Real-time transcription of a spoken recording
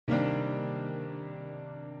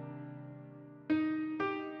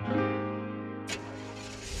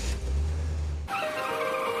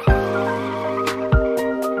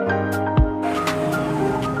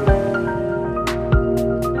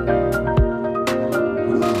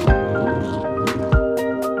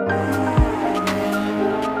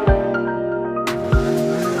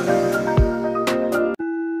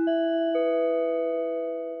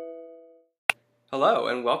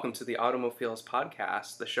Hello and welcome to the AutomoFeels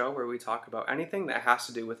podcast, the show where we talk about anything that has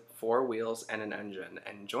to do with four wheels and an engine.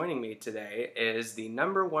 And joining me today is the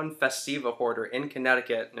 #1 Festiva hoarder in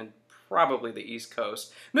Connecticut and probably the East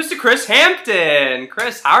Coast, Mr. Chris Hampton.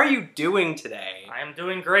 Chris, how are you doing today? I am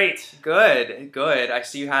doing great. Good, good. I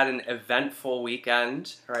see you had an eventful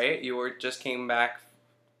weekend, right? You just came back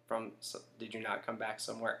from, did you not come back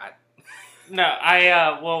somewhere? No, I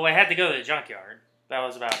had to go to the junkyard. That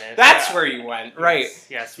was about it. That's where you went, right?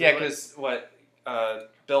 Yes. Yeah, because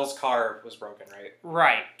Bill's car was broken, right?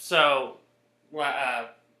 Right. So,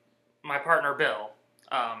 my partner Bill,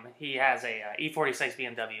 he has a E46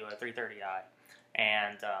 BMW, a 330i,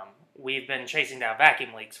 and we've been chasing down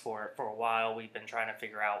vacuum leaks for a while. We've been trying to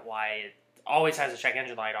figure out why it always has a check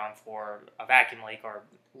engine light on for a vacuum leak or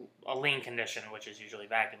a lean condition, which is usually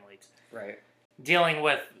vacuum leaks. Right. Dealing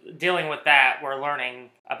with that, we're learning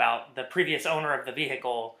about the previous owner of the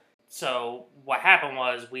vehicle. So what happened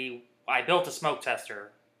was I built a smoke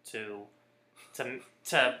tester to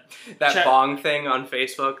that bong thing on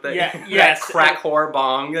Facebook that yes, that crack whore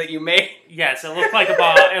bong that you made. Yes, it looked like a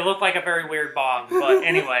bong. It looked like a very weird bong, but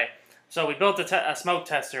anyway. So we built a smoke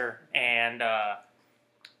tester, and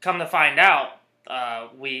come to find out,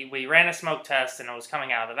 we ran a smoke test, and it was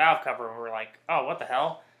coming out of the valve cover, and we were like, oh, what the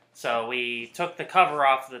hell? So we took the cover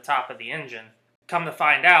off the top of the engine. Come to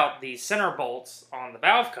find out, the center bolts on the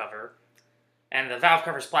valve cover, and the valve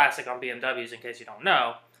cover is plastic on BMWs in case you don't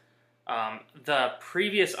know, the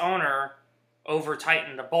previous owner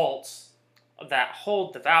over-tightened the bolts that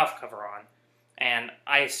hold the valve cover on. And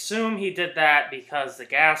I assume he did that because the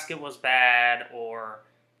gasket was bad, or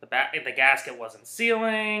the gasket wasn't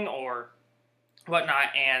sealing, or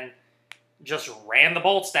whatnot, and just ran the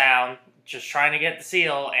bolts down, just trying to get the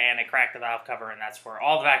seal, and it cracked the valve cover, and that's where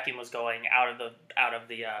all the vacuum was going out of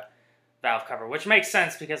the valve cover, which makes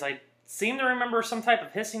sense because I seem to remember some type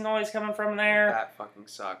of hissing noise coming from there. That fucking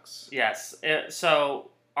sucks. Yes.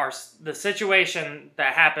 So the situation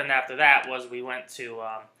that happened after that was we went to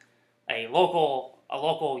a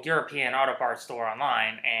local European auto parts store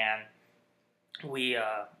online, and we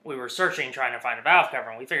were searching trying to find a valve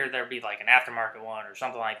cover, and we figured there'd be like an aftermarket one or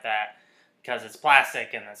something like that, because it's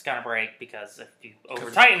plastic and it's gonna break, because if you over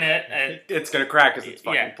tighten it, it's gonna crack because it's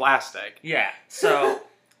fucking plastic. Yeah. So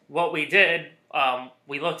what we did,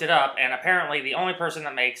 we looked it up, and apparently the only person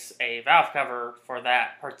that makes a valve cover for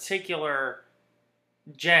that particular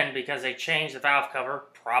gen, because they changed the valve cover,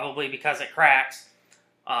 probably because it cracks,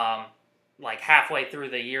 like halfway through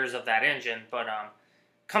the years of that engine, but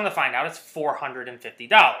come to find out, it's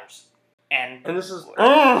 $450. And this is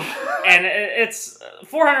and it's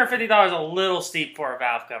 $450 a little steep for a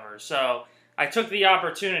valve cover. So I took the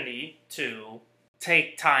opportunity to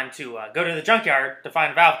take time to go to the junkyard to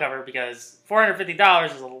find a valve cover, because $450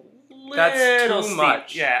 is a little steep.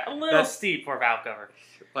 Much. Yeah, a little steep for a valve cover.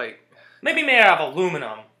 Like maybe made out of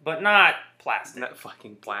aluminum, but not plastic. Not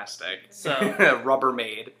fucking plastic. So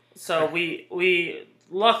Rubbermaid. So we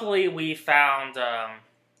luckily found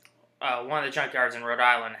one of the junkyards in Rhode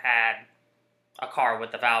Island had a car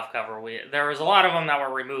with the valve cover. There was a lot of them that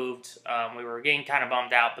were removed. We were getting kind of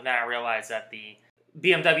bummed out, but then I realized that the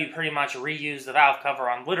BMW pretty much reused the valve cover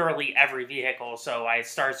on literally every vehicle, so I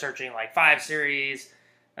started searching like 5 Series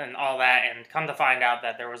and all that, and come to find out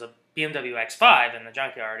that there was a BMW X5 in the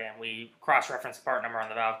junkyard, and we cross-referenced the part number on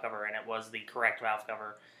the valve cover, and it was the correct valve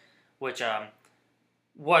cover, which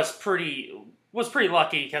was pretty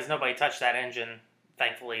lucky because nobody touched that engine,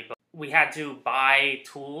 thankfully, but we had to buy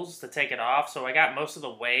tools to take it off, so I got most of the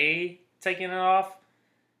way taking it off,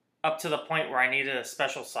 up to the point where I needed a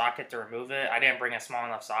special socket to remove it. I didn't bring a small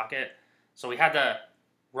enough socket, so we had to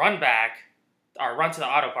run to the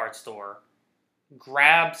auto parts store,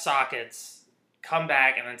 grab sockets, come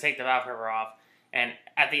back, and then take the valve cover off. And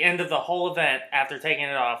at the end of the whole event, after taking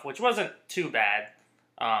it off, which wasn't too bad,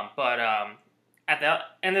 but at the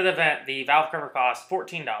end of the event, the valve cover cost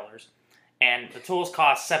 $14. And the tools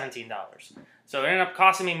cost $17. So it ended up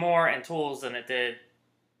costing me more in tools than it did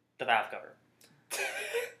the valve cover.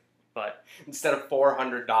 But instead of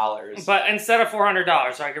 $400. But instead of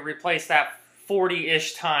 $400, so I could replace that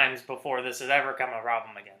 40-ish times before this has ever come a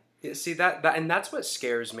problem again. Yeah, see and that's what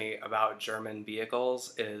scares me about German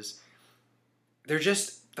vehicles is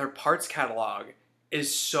their parts catalog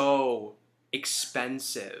is so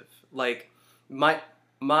expensive. Like my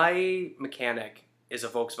mechanic is a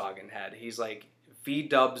Volkswagen head. He's like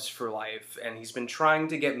V-dubs for life, and he's been trying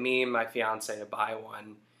to get me and my fiance to buy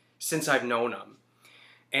one since I've known him.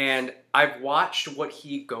 And I've watched what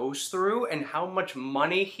he goes through and how much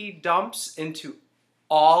money he dumps into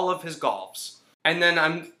all of his Golfs. And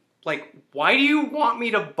then like, why do you want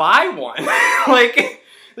me to buy one? Like,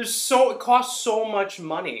 it costs so much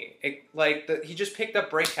money. He just picked up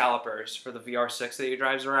brake calipers for the VR6 that he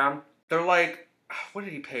drives around. They're like, what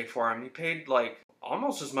did he pay for them? He paid like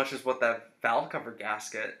almost as much as what that valve cover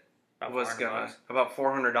gasket was gonna, about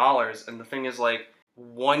 $400. And the thing is like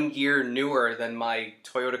 1 year newer than my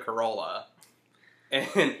Toyota Corolla.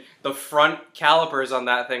 And the front calipers on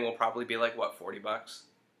that thing will probably be like, what, $40?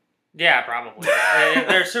 Yeah, probably.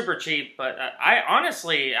 They're super cheap, but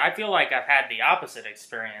I feel like I've had the opposite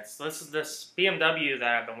experience. This BMW that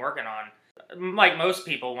I've been working on, like most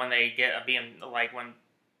people when they get a when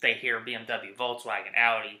they hear BMW, Volkswagen,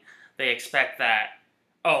 Audi, they expect that,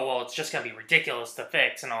 oh, well, it's just going to be ridiculous to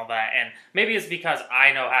fix and all that. And maybe it's because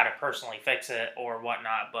I know how to personally fix it or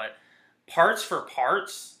whatnot, but parts for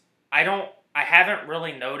parts, I haven't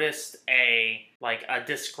really noticed a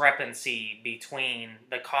discrepancy between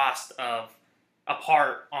the cost of a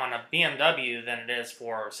part on a BMW than it is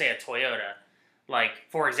for, say, a Toyota. Like,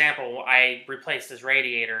 for example, I replaced this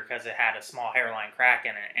radiator because it had a small hairline crack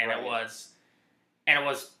in it, and Right. it was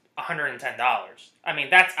 $110. I mean,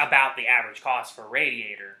 that's about the average cost for a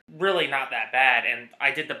radiator. Really not that bad, and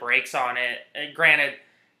I did the brakes on it. Granted,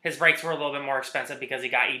 his brakes were a little bit more expensive because he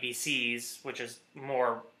got EBCs, which is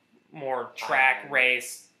more track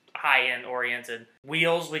race, high-end oriented.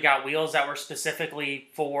 Wheels, we got wheels that were specifically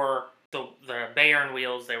for the Bayern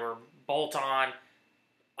wheels. They were bolt-on.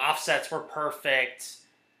 Offsets were perfect.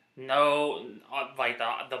 No, like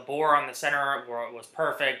the bore on the center was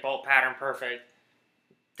perfect. Bolt pattern perfect.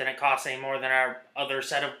 Didn't cost any more than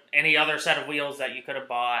any other set of wheels that you could have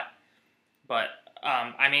bought. But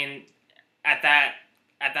I mean, at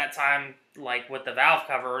that time, like with the valve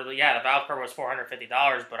cover, yeah, the valve cover was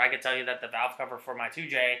 $450, but I could tell you that the valve cover for my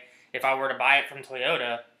 2J, if I were to buy it from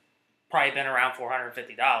Toyota, probably been around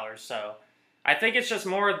 $450. So I think it's just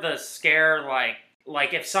more the scare,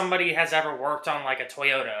 like if somebody has ever worked on like a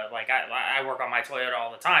Toyota, like I work on my Toyota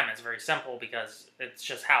all the time. It's very simple because it's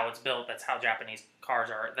just how it's built. That's how Japanese cars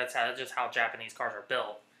are. That's just how Japanese cars are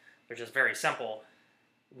built. They're just very simple.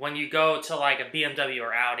 When you go to like a BMW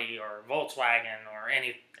or Audi or Volkswagen or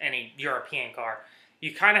any European car,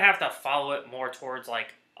 you kind of have to follow it more towards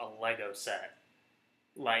like a Lego set.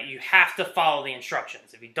 Like, you have to follow the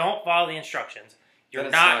instructions. If you don't follow the instructions, then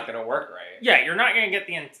it's not going to work right. Yeah, you're not going to get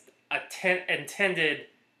the intended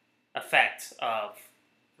effect of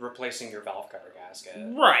replacing your valve cover gasket.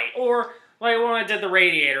 Right. Or like when I did the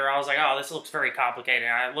radiator, I was like, oh, this looks very complicated.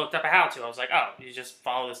 And I looked up how to. I was like, oh, you just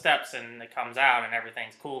follow the steps and it comes out and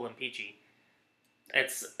everything's cool and peachy.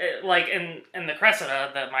 Like in the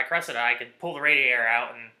Cressida, my Cressida, I could pull the radiator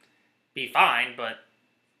out and be fine, but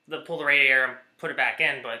pull the radiator and put it back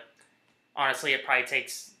in. But honestly, it probably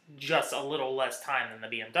takes just a little less time than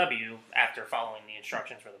the BMW after following the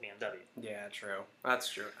instructions for the BMW. Yeah, true.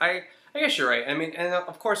 That's true. I guess you're right. I mean, and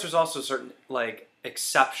of course there's also certain, like,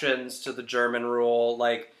 exceptions to the German rule,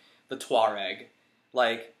 like the Touareg.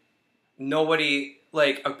 Like, nobody,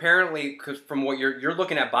 like, apparently, cause from what you're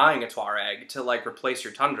looking at buying a Touareg to, like, replace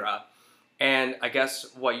your Tundra, and I guess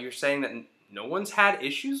what you're saying that no one's had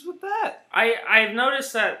issues with that? I've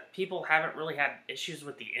noticed that people haven't really had issues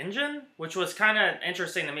with the engine, which was kind of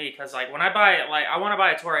interesting to me, because, like, when I want to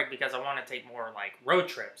buy a Touareg because I want to take more, like, road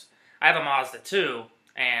trips. I have a Mazda 2,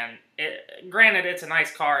 and granted, it's a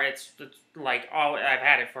nice car. It's like, I've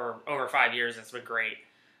had it for over 5 years. It's been great,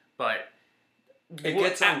 but it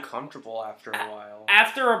gets uncomfortable after a while.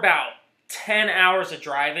 After about 10 hours of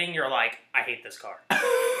driving, you're like, I hate this car.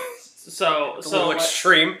 It's a little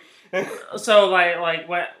extreme. So like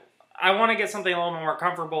when I want to get something a little more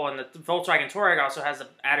comfortable, and the Volkswagen Touareg also has the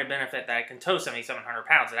added benefit that it can tow 7,700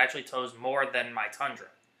 pounds. It actually tows more than my Tundra.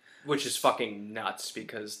 Which is fucking nuts,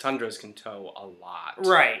 because Tundras can tow a lot.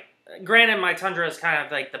 Right. Granted, my Tundra is kind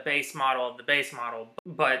of like the base model of the base model,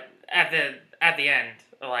 but at the end,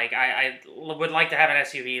 like, I would like to have an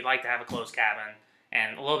SUV, like to have a closed cabin,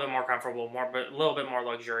 and a little bit more comfortable, a little bit more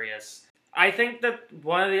luxurious. I think that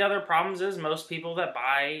one of the other problems is most people that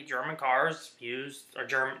buy German cars,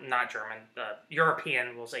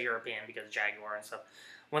 European, we'll say European because of Jaguar and stuff.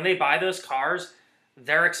 When they buy those cars,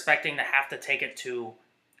 they're expecting to have to take it to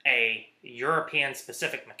a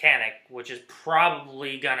European-specific mechanic, which is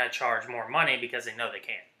probably going to charge more money because they know they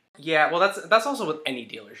can. Yeah, well, that's also with any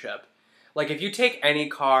dealership. Like, if you take any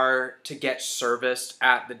car to get serviced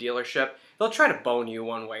at the dealership, they'll try to bone you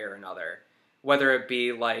one way or another. Whether it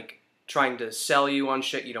be, like, trying to sell you on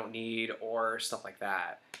shit you don't need or stuff like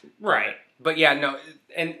that. Right. But yeah, no,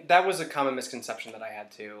 and that was a common misconception that I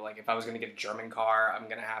had too. Like, if I was going to get a German car, I'm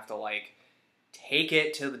going to have to, like, take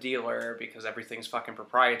it to the dealer because everything's fucking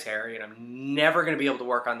proprietary and I'm never going to be able to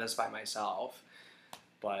work on this by myself.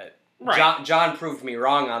 But Right. John proved me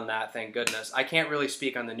wrong on that, thank goodness. I can't really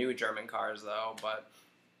speak on the new German cars though, but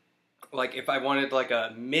like if I wanted like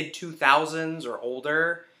a mid 2000s or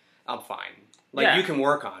older, I'm fine. Like Yeah. you can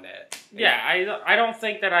work on it. Yeah, I don't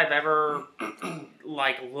think that I've ever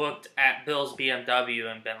like looked at Bill's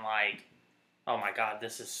BMW and been like, oh my god,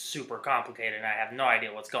 this is super complicated and I have no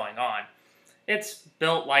idea what's going on. It's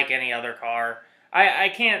built like any other car. I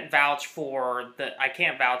can't vouch for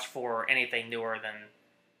anything newer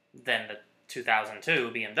than the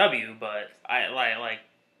 2002 BMW, but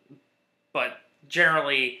but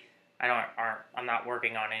generally I'm not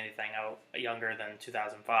working on anything younger than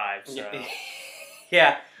 2005. So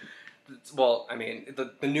Yeah. Well, I mean,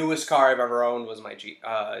 the newest car I've ever owned was my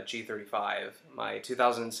G35, my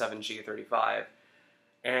 2007 G35.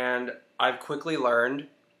 And I've quickly learned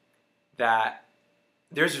that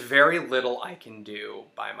there's very little I can do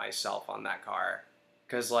by myself on that car.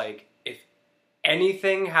 Because, like, if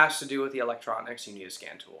anything has to do with the electronics, you need a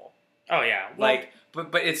scan tool. oh yeah, Like,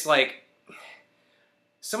 but it's like,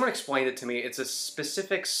 someone explained it to me. It's a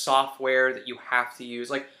specific software that you have to use.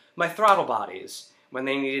 Like, my throttle bodies, when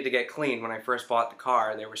they needed to get cleaned when I first bought the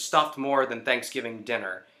car, they were stuffed more than Thanksgiving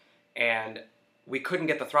dinner. And we couldn't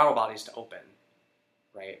get the throttle bodies to open,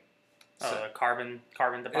 right? So carbon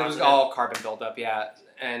deposit. It was all carbon buildup, yeah.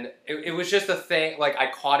 And it was just a thing, like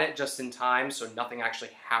I caught it just in time, so nothing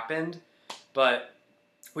actually happened. But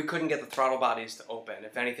we couldn't get the throttle bodies to open.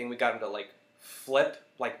 If anything, we got them to like flip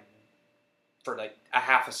like for like a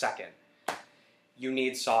half a second. You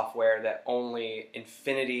need software that only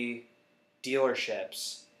Infinity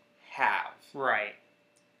dealerships have. Right.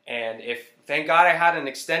 And thank God I had an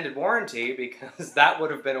extended warranty because that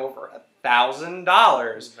would have been over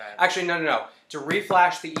 $1,000. Actually, no. To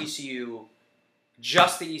reflash the ECU,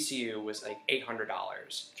 just the ECU was like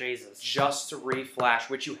 $800. Jesus. Just to reflash,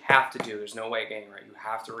 which you have to do. There's no way of getting right. You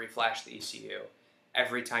have to reflash the ECU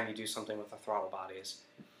every time you do something with the throttle bodies.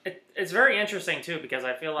 It's very interesting too because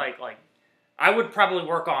I feel like I would probably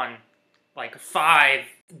work on like 5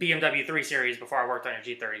 BMW 3 Series before I worked on a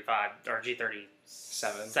G35 or G37.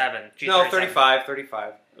 G37. No, 35.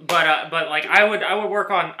 But like I would work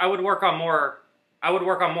on more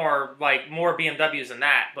like more BMWs than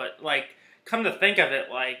that. But like come to think of it,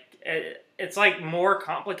 like it's like more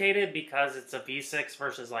complicated because it's a V6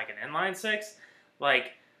 versus like an inline 6.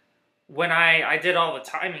 Like when I did all the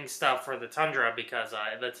timing stuff for the Tundra because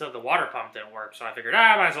the water pump didn't work, so I figured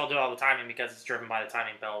I might as well do all the timing because it's driven by the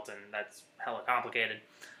timing belt and that's hella complicated.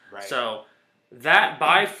 Right. So that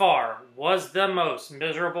by far was the most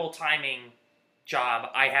miserable timing job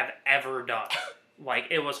I have ever done. Like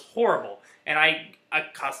it was horrible, and I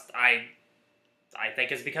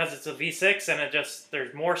think it's because it's a V6 and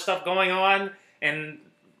there's more stuff going on in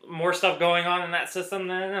that system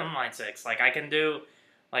than an inline 6. Like I can do.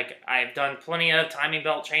 Like, I've done plenty of timing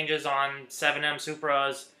belt changes on 7M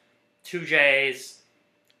Supras, 2Js,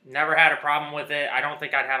 never had a problem with it. I don't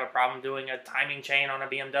think I'd have a problem doing a timing chain on a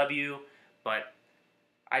BMW, but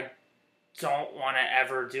I don't want to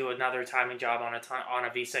ever do another timing job on a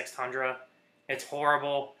V6 Tundra. It's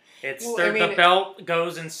horrible. The belt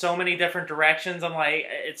goes in so many different directions. I'm like,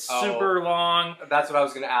 it's super long. That's what I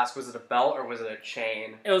was going to ask. Was it a belt or was it a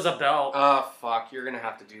chain? It was a belt. Oh, fuck. You're going to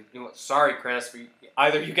have to do... You know what? Sorry, Chris. But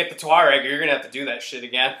either you get the Touareg or you're going to have to do that shit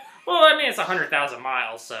again. Well, I mean, it's 100,000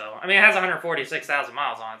 miles, so... I mean, it has 146,000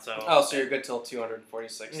 miles on it, so... Oh, so you're good till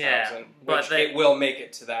 246,000. Yeah, but it will make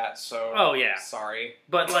it to that, so... Oh, yeah. Sorry.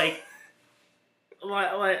 But, like...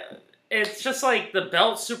 It's just like the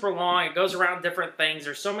belt's super long. It goes around different things.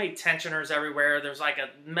 There's so many tensioners everywhere. There's like a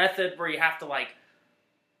method where you have to like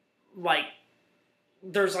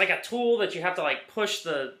there's like a tool that you have to like push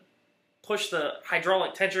the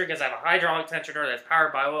hydraulic tensioner because I have a hydraulic tensioner that's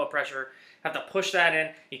powered by oil pressure. You have to push that in.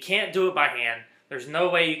 You can't do it by hand. There's no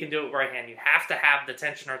way you can do it by hand. You have to have the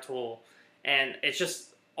tensioner tool, and it's just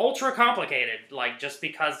ultra complicated. Like just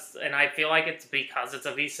because, and I feel like it's because it's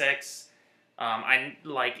a V6. I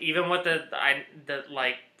like even with the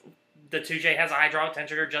 2J has a hydraulic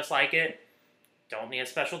tensioner just like it. Don't need a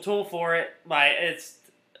special tool for it. Like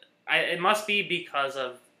it must be because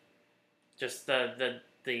of just the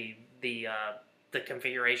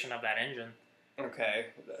configuration of that engine. Okay,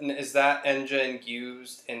 is that engine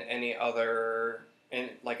used in any other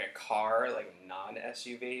like a car, like a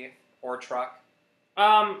non-SUV or truck?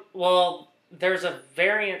 Well, there's a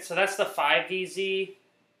variant. So that's the 5VZ.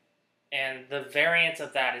 And the variant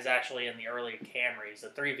of that is actually in the earlier Camrys, the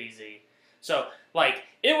 3VZ. So, like,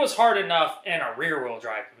 it was hard enough in a rear-wheel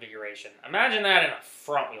drive configuration. Imagine that in a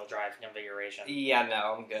front-wheel drive configuration. Yeah,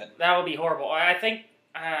 no, I'm good. That would be horrible. I think,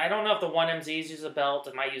 I don't know if the 1MZs use a belt.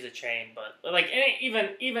 It might use a chain, but, like,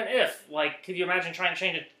 even if, like, could you imagine trying to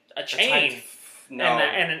change a chain No.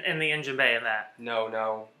 and the engine bay in that?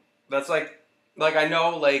 No. That's like I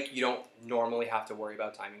know, like, you don't normally have to worry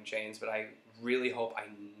about timing chains, but I really hope I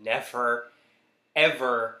never,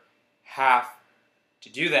 ever have to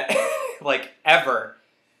do that. Like, ever.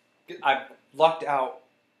 I've lucked out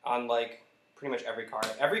on, like, pretty much every car.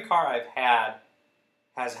 Every car I've had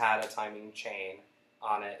has had a timing chain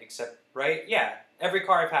on it, except, right? Yeah, every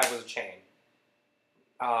car I've had was a chain.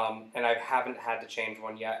 And I haven't had to change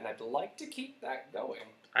one yet, and I'd like to keep that going.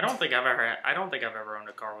 I don't think I've ever owned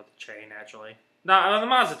a car with a chain, actually. No, the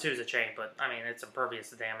Mazda 2 is a chain, but, I mean, it's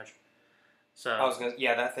impervious to damage. So I was gonna,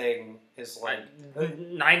 yeah, that thing is like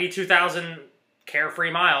 92,000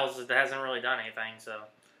 carefree miles. It hasn't really done anything. So,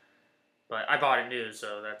 but I bought it new,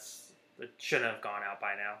 so it shouldn't have gone out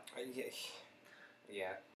by now.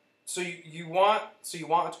 Yeah. So you want a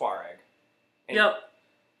Touareg? And yep.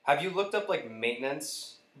 Have you looked up like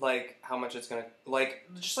maintenance, like how much it's gonna, like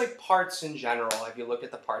just like parts in general? Have you looked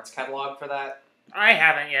at the parts catalog for that? I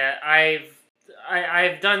haven't yet.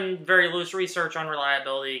 I've done very loose research on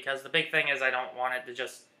reliability because the big thing is I don't want it to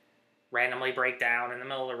just randomly break down in the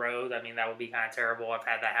middle of the road. I mean, that would be kind of terrible. I've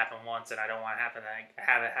had that happen once, and I don't want to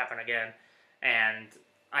have it happen again. And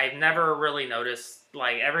I've never really noticed,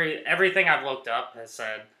 like, everything I've looked up has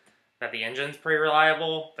said that the engine's pretty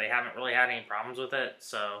reliable. They haven't really had any problems with it.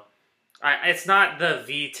 So it's not the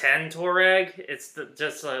V10 Touareg. It's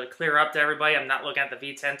just to clear up to everybody. I'm not looking at the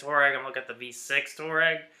V10 Touareg. I'm looking at the V6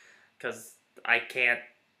 Touareg because I can't.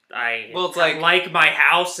 It's like my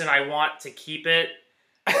house, and I want to keep it.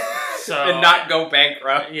 So and not go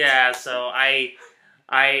bankrupt. Yeah, so I'm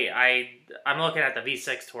looking at the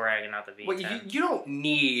V6 Touareg and not the V10. Well, you don't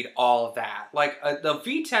need all of that. Like the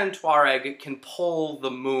V10 Touareg can pull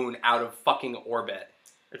the moon out of fucking orbit.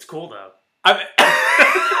 It's cool though. I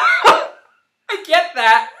get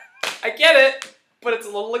that. I get it, but it's a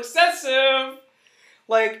little excessive.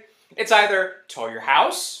 Like, it's either tow your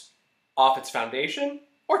house off its foundation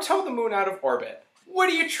or tow the moon out of orbit. What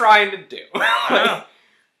are you trying to do?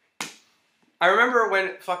 I remember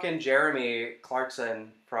when fucking Jeremy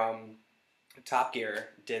Clarkson from Top Gear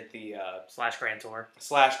did the Slash Grand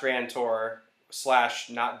Tour /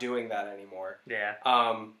 not doing that anymore. Yeah.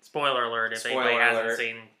 Spoiler alert if anybody hasn't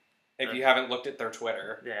seen. If you haven't looked at their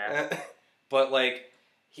Twitter. Yeah. But like,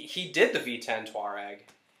 he did the V10 Touareg,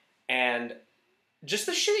 and just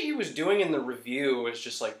the shit he was doing in the review was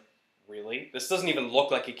just like, really? This doesn't even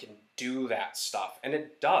look like it can do that stuff, and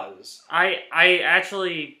it does. I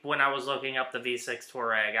actually, when I was looking up the V6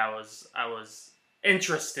 Touareg, I was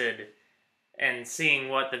interested in seeing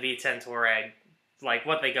what the V10 Touareg, like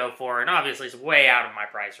what they go for, and obviously it's way out of my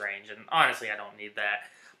price range, and honestly I don't need that.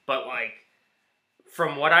 But like,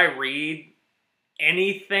 from what I read,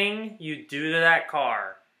 anything you do to that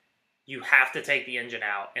car, you have to take the engine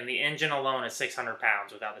out, and the engine alone is 600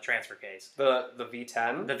 pounds without the transfer case. The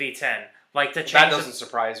V10? The V10. Like, to change that doesn't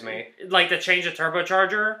surprise me. Like, to change a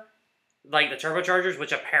turbocharger, like the turbochargers,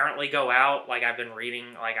 which apparently go out, like I've been reading,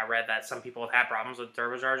 like I read that some people have had problems with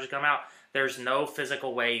turbochargers come out. There's no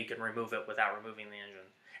physical way you can remove it without removing the engine.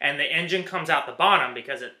 And the engine comes out the bottom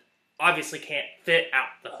because it obviously can't fit out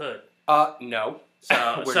the hood. No.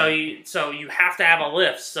 So you have to have a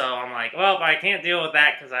lift. So I'm like, well, I can't deal with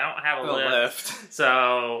that because I don't have a lift.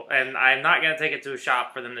 So, and I'm not gonna take it to a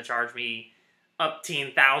shop for them to charge me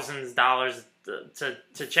upteen thousands dollars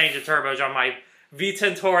to change a turbocharger on my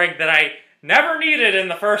V10 Touareg that I never needed in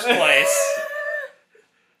the first place.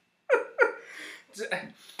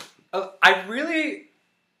 I really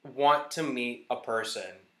want to meet a person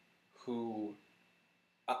who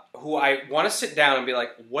I want to sit down and be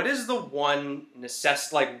like, what is the one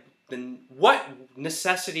what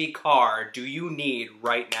necessity car do you need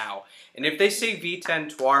right now? And if they say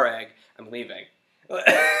V10 Touareg, I'm leaving.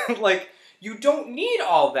 Like, you don't need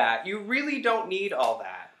all that. You really don't need all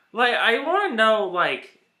that. Like, I want to know,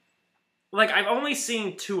 like I've only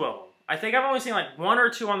seen 2 of them. I think I've only seen like 1 or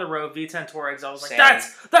 2 on the road, V10 Touaregs. I was like,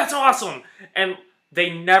 that's awesome! And they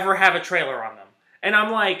never have a trailer on them. And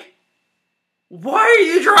I'm like, why are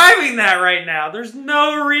you driving that right now? There's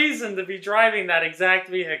no reason to be driving that exact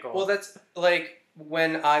vehicle. Well, that's like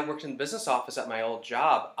when I worked in the business office at my old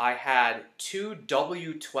job, I had 2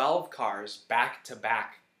 W12 cars back to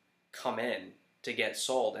back come in to get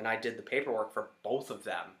sold, and I did the paperwork for both of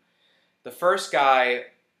them. The first guy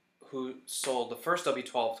who sold the first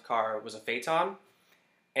W12 car was a Phaeton,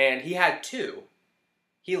 and he had 2.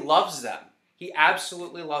 He loves them. He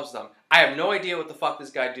absolutely loves them. I have no idea what the fuck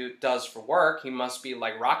this guy does for work. He must be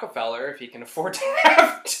like Rockefeller if he can afford to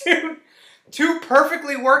have two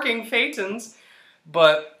perfectly working Phaetons.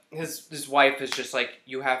 But his wife is just like,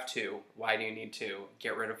 you have two. Why do you need two?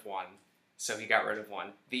 Get rid of one. So he got rid of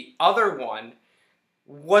one. The other one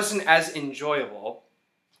wasn't as enjoyable.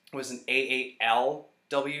 It was an A8L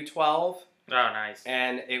W12. Oh, nice.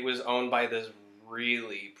 And it was owned by this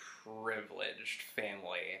really privileged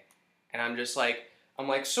family. And I'm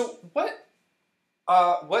like, so what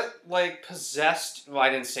like possessed, well, I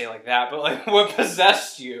didn't say it like that, but like what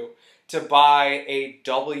possessed you to buy a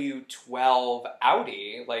W12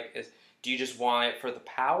 Audi? Like, do you just want it for the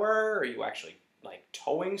power? Or are you actually like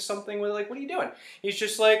towing something with it? Like, what are you doing? He's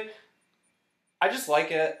just like, I just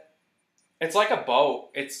like it. It's like a boat.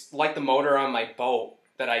 It's like the motor on my boat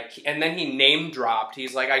that and then he name dropped.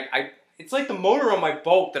 He's like, it's like the motor on my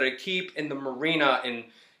boat that I keep in the marina in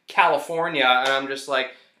California. And I'm just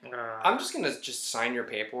like, I'm just going to just sign your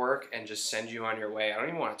paperwork and just send you on your way. I don't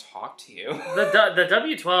even want to talk to you. The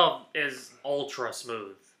W12 is ultra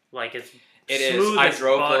smooth. Like, it is. I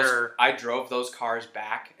drove those cars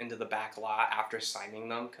back into the back lot after signing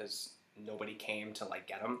them because nobody came to like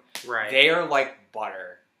get them. Right. They are like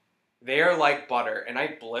butter. They are like butter, and I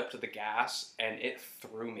blipped the gas, and it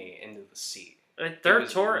threw me into the seat. They're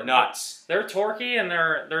nuts. They're torquey, and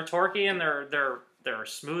they're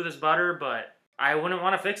smooth as butter. But I wouldn't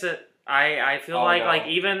want to fix it. I feel like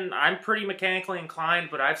even I'm pretty mechanically inclined,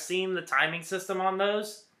 but I've seen the timing system on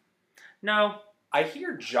those. No. I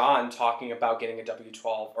hear John talking about getting a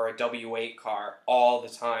W12 or a W8 car all the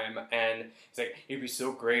time, and he's like, it'd be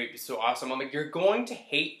so great, it'd be so awesome. I'm like, you're going to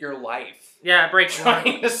hate your life. Yeah, it breaks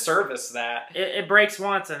trying to service that. It breaks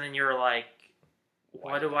once, and then you're like,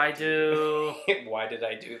 what do I do? Why did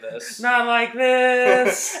I do this? Not like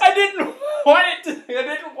this. I didn't want it to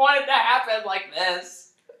happen like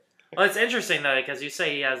this. Well, it's interesting, though, because you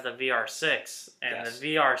say he has the VR6, and yes.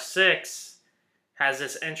 The VR6 has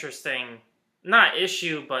this interesting... not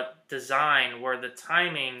issue, but design, where the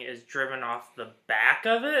timing is driven off the back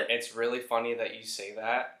of it. It's really funny that you say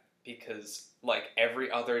that, because, like,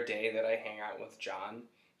 every other day that I hang out with John,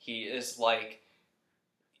 he's like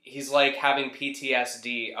having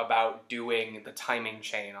PTSD about doing the timing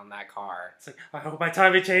chain on that car. It's like, I hope my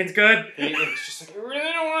timing chain's good. He's just like, I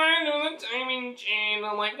really don't want to do the timing chain.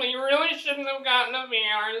 I'm like, well, you really shouldn't have gotten a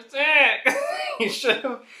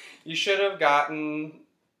VR6. You should have gotten...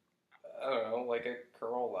 I don't know, like a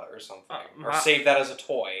Corolla or something. Or save that as a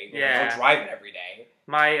toy. Yeah. Don't drive it every day.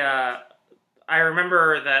 I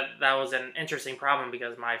remember that was an interesting problem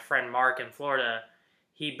because my friend Mark in Florida,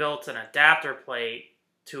 he built an adapter plate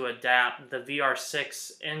to adapt the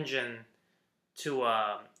VR6 engine to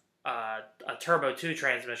a Turbo 2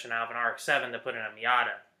 transmission out of an RX-7 to put in a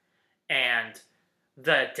Miata. And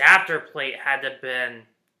the adapter plate had to have been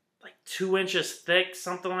like 2 inches thick,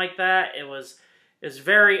 something like that.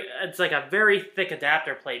 It's like a very thick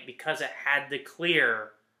adapter plate because it had to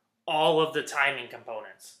clear all of the timing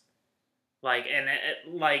components. Like, and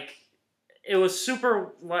it was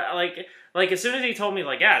super, like as soon as he told me,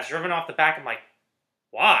 like, yeah, it's driven off the back, I'm like,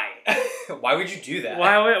 why? Why would you do that?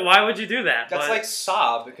 Why would you do that? That's like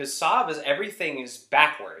Saab, because Saab is everything is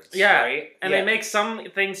backwards, yeah, right? And they make some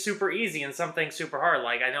things super easy and some things super hard.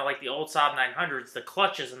 Like, I know, like, the old Saab 900s, the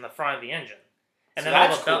clutch is in the front of the engine. And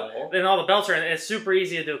so then all the belts are in it. It's super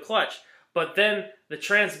easy to do a clutch. But then the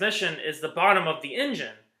transmission is the bottom of the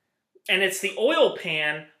engine. And it's the oil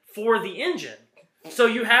pan for the engine. So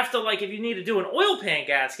you have to, like, if you need to do an oil pan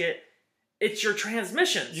gasket, it's your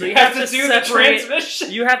transmission. So you have to do the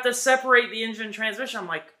transmission. You have to separate the engine and transmission. I'm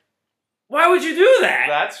like, why would you do that?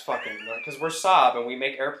 That's fucking... Because we're Saab and we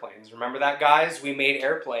make airplanes. Remember that, guys? We made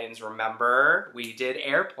airplanes. Remember? We did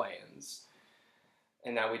airplanes.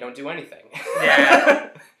 And now we don't do anything. Yeah.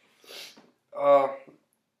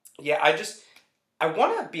 Yeah, I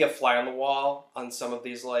want to be a fly on the wall on some of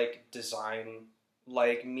these, like, design,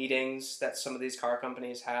 like, meetings that some of these car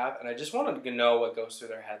companies have. And I just want to know what goes through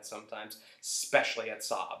their heads sometimes, especially at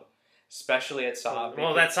Saab.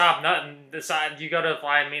 Well, that Saab, you go to a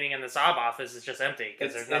fly meeting in the Saab office, it's just empty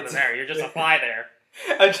because there's nothing there. You're just a fly there.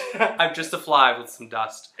 I'm just a fly with some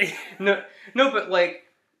dust. No, but, like...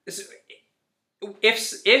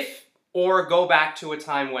 If or go back to a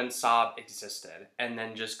time when Saab existed and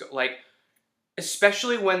then just go, like,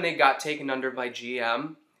 especially when they got taken under by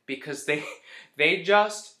GM, because they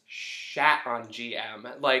just shat on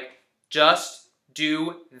GM. Like, just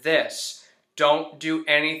do this. Don't do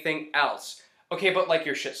anything else. Okay, but, like,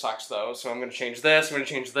 your shit sucks, though, so I'm going to change this, I'm going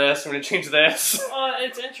to change this, I'm going to change this.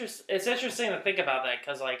 It's interesting to think about that,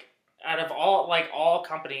 because, like, out of all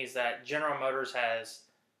companies that General Motors has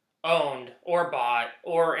owned or bought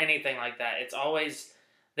or anything like that, it's always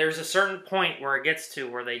there's a certain point where it gets to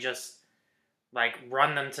where they just like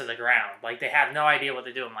run them to the ground. Like they have no idea what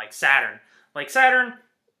they're doing. Like Saturn,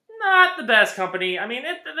 not the best company. I mean,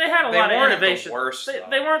 they had a lot of innovation.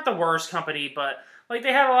 They weren't the worst company, but like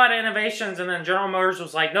they had a lot of innovations. And then General Motors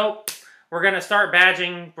was like, nope, we're gonna start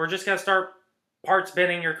badging. We're just gonna start parts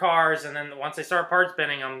binning your cars. And then once they start parts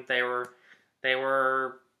binning them, they were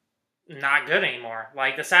not good anymore.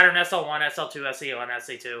 Like the Saturn SL1, SL2, SE1,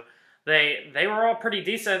 SE2, they were all pretty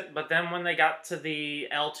decent, but then when they got to the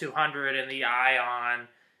L200 and the Ion,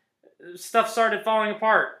 stuff started falling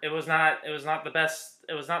apart. It was not the best.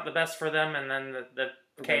 It was not the best for them, and then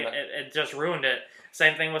it just ruined it.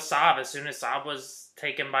 Same thing with Saab. As soon as Saab was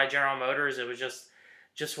taken by General Motors, it was just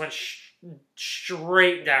went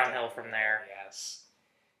straight downhill from there.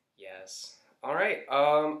 Yes. All right.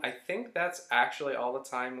 I think that's actually all the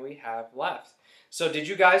time we have left. So did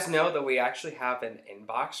you guys know that we actually have an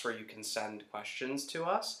inbox where you can send questions to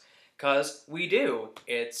us? Because we do.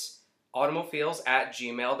 It's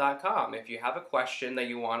AutomoFeels@gmail.com. If you have a question that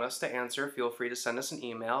you want us to answer, feel free to send us an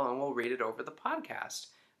email and we'll read it over the podcast.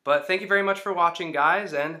 But thank you very much for watching,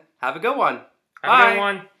 guys, and have a good one. Have a good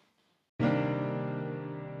one.